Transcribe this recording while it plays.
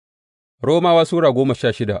Romawa Sura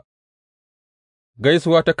 16.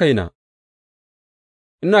 Gaisuwa ta kaina.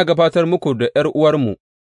 Ina gabatar muku da ’yar'uwarmu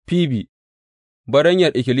Fibi,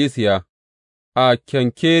 baranyar ikkilisiya a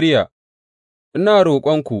Kenkireya, ina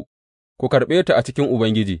roƙonku ku karɓe ta a cikin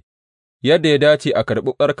Ubangiji, yadda ya dace a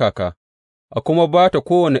karɓi tsarkaka, a kuma ba ta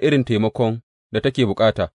kowane irin taimakon da take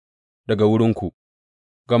bukata daga wurinku,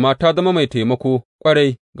 gama ta zama mai taimako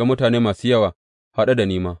ƙwarai ga mutane masu yawa haɗe da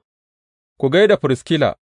ni ma. Ku gai da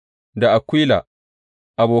Firiskila da Akwila,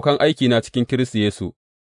 abokan aikina cikin Kiristi Yesu,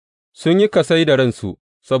 sun yi kasai da ransu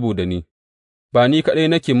saboda ni, ba ni kaɗai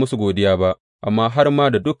nake musu godiya ba, amma har ma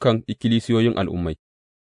da dukan ikkilisiyoyin Al'ummai.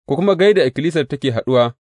 Ku kuma gai da ikkilisiyar da take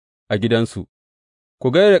haɗuwa a gidansu,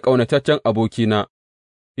 ku gai da ƙaunataccen abokina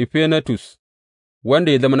Efenetus,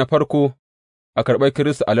 wanda ya zama na farko a karɓar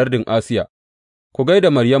Kiristi a lardin Asiya. Ku gai da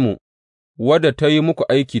Maryamu, wadda ta yi muku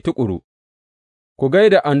aiki tuƙuru. Ku gai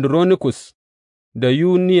da Anduronikus da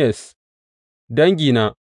Yuniyas,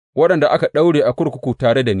 dangina waɗanda aka daure a kurkuku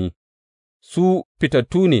tare da ni, su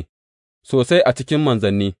fitattu ne sosai a cikin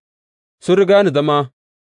manzanni, sun riga ni zama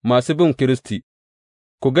masu bin Kiristi.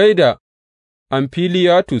 Ku gai da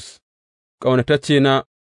Amfiliyatus, ƙaunataccena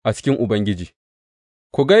a cikin Ubangiji.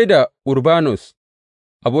 Ku gai da Urbanus,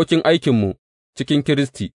 abokin aikinmu cikin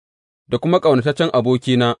Kiristi, da kuma ƙaunataccen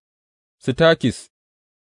abokina Sitakis.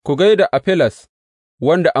 Ku gai da Afellas,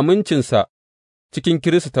 wanda amincinsa cikin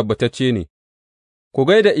Kiristi tabbatacce ne. Ku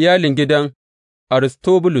gai da iyalin gidan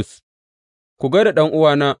Aristobulus. Ku gai da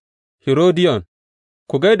ɗan'uwana Herodiyon.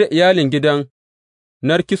 Ku gai da iyalin gidan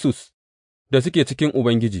Narkissus da suke cikin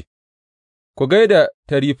Ubangiji. Ku gai da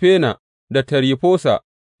Tarifena da Tarifosa,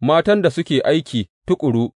 matan da suke aiki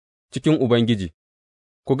tuƙuru cikin Ubangiji.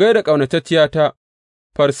 Ku gai da ƙaunatacciyata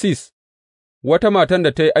Farsis, wata matan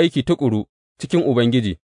da ta yi aiki tuƙuru cikin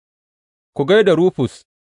Ubangiji. Ku gai da Rufus,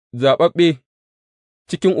 zaɓaɓɓe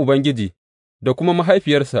cikin Ubangiji, da kuma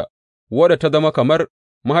mahaifiyarsa, wadda ta zama kamar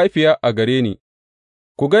mahaifiya a gare ni.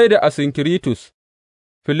 Ku gai da Asinkiritus,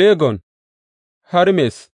 Filegon,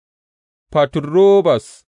 Hermes,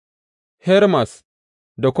 Faturobas, Hermas,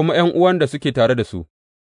 da kuma ’yan'uwan da suke tare da su.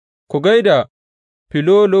 Ku gai da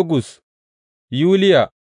Filologus,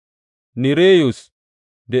 Yuliya, Nereyus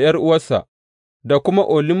da ’yar'uwarsa, da kuma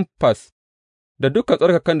Olimfas, da dukan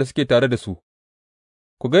tsarkakan da suke tare da su.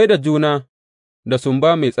 Ku gai da juna da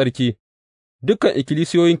sumba mai tsarki. Dukan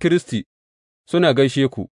ikkilisiyoyin Kiristi suna gaishe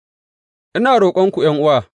ku. Ina roƙonku,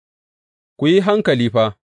 ’yan'uwa, ku yi hankali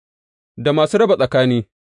fa da masu raba tsakani,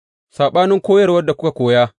 saɓanin koyarwar da kuka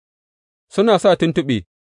koya, suna sa tuntuɓe,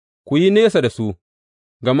 ku yi nesa da su,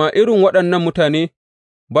 gama irin waɗannan mutane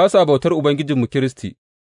ba sa bautar Ubangijinmu Kiristi,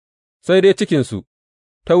 sai dai cikinsu,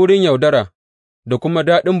 ta wurin yaudara da kuma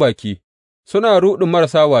daɗin baki, suna ruɗin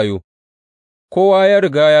marasa wayo. Kowa ya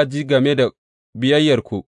riga ya ji game da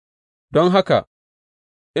biyayyarku, don haka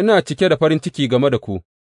ina cike da farin ciki game da ku,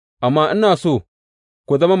 amma ina so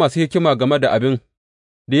ku zama masu hikima game da abin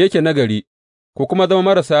da yake nagari, ku kuma zama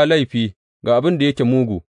marasa laifi ga abin da yake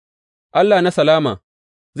mugu. Allah na salama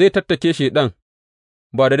zai tattake Shaiɗan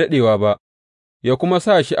ba da daɗewa ba, ya kuma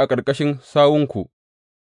sa shi a ƙarƙashin sawunku.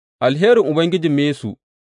 Alherin Ubangijinmu Yesu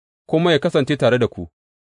kuma ya kasance tare da ku.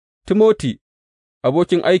 Timoti,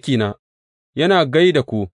 abokin aikina, yana gai da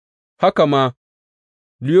ku, haka ma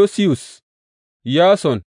Liyosiyus,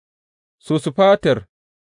 Yason, Sosifater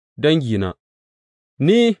dangina.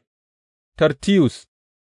 Ni, Tertiyus,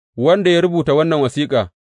 wanda ya rubuta wannan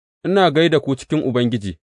wasiƙa, ina gai da ku cikin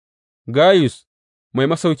Ubangiji. Gayus, mai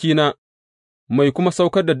masaukina, mai kuma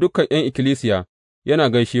saukar da dukan ’yan ikkilisiya, yana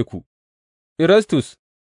gaishe ku. Erastus,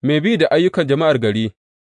 mai bi da ayyukan jama'ar gari,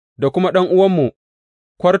 da kuma ɗan'uwanmu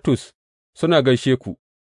Kwartus suna gaishe ku.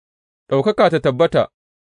 Ɗaukaka ta tabbata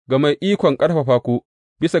ga mai ikon ƙarfafa ku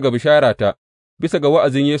bisa ga bisharata, bisa ga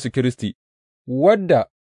wa'azin Yesu Kiristi, wadda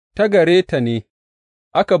ta gare ta ne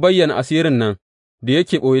aka bayyana asirin nan da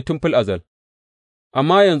yake ɓoye tun fil azal,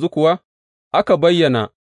 amma yanzu kuwa aka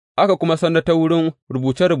bayyana aka kuma sanar ta wurin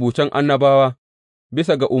rubuce rubucen annabawa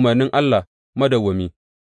bisa ga umarnin Allah madawwami,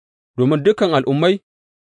 domin dukan al'ummai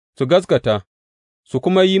su gaskata su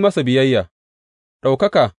kuma yi masa biyayya.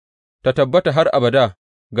 Ɗaukaka ta tabbata har abada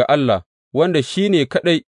ga Allah, wanda shi ne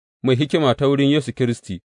kaɗai mai hikima ta wurin Yesu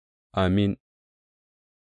Kiristi. Amin.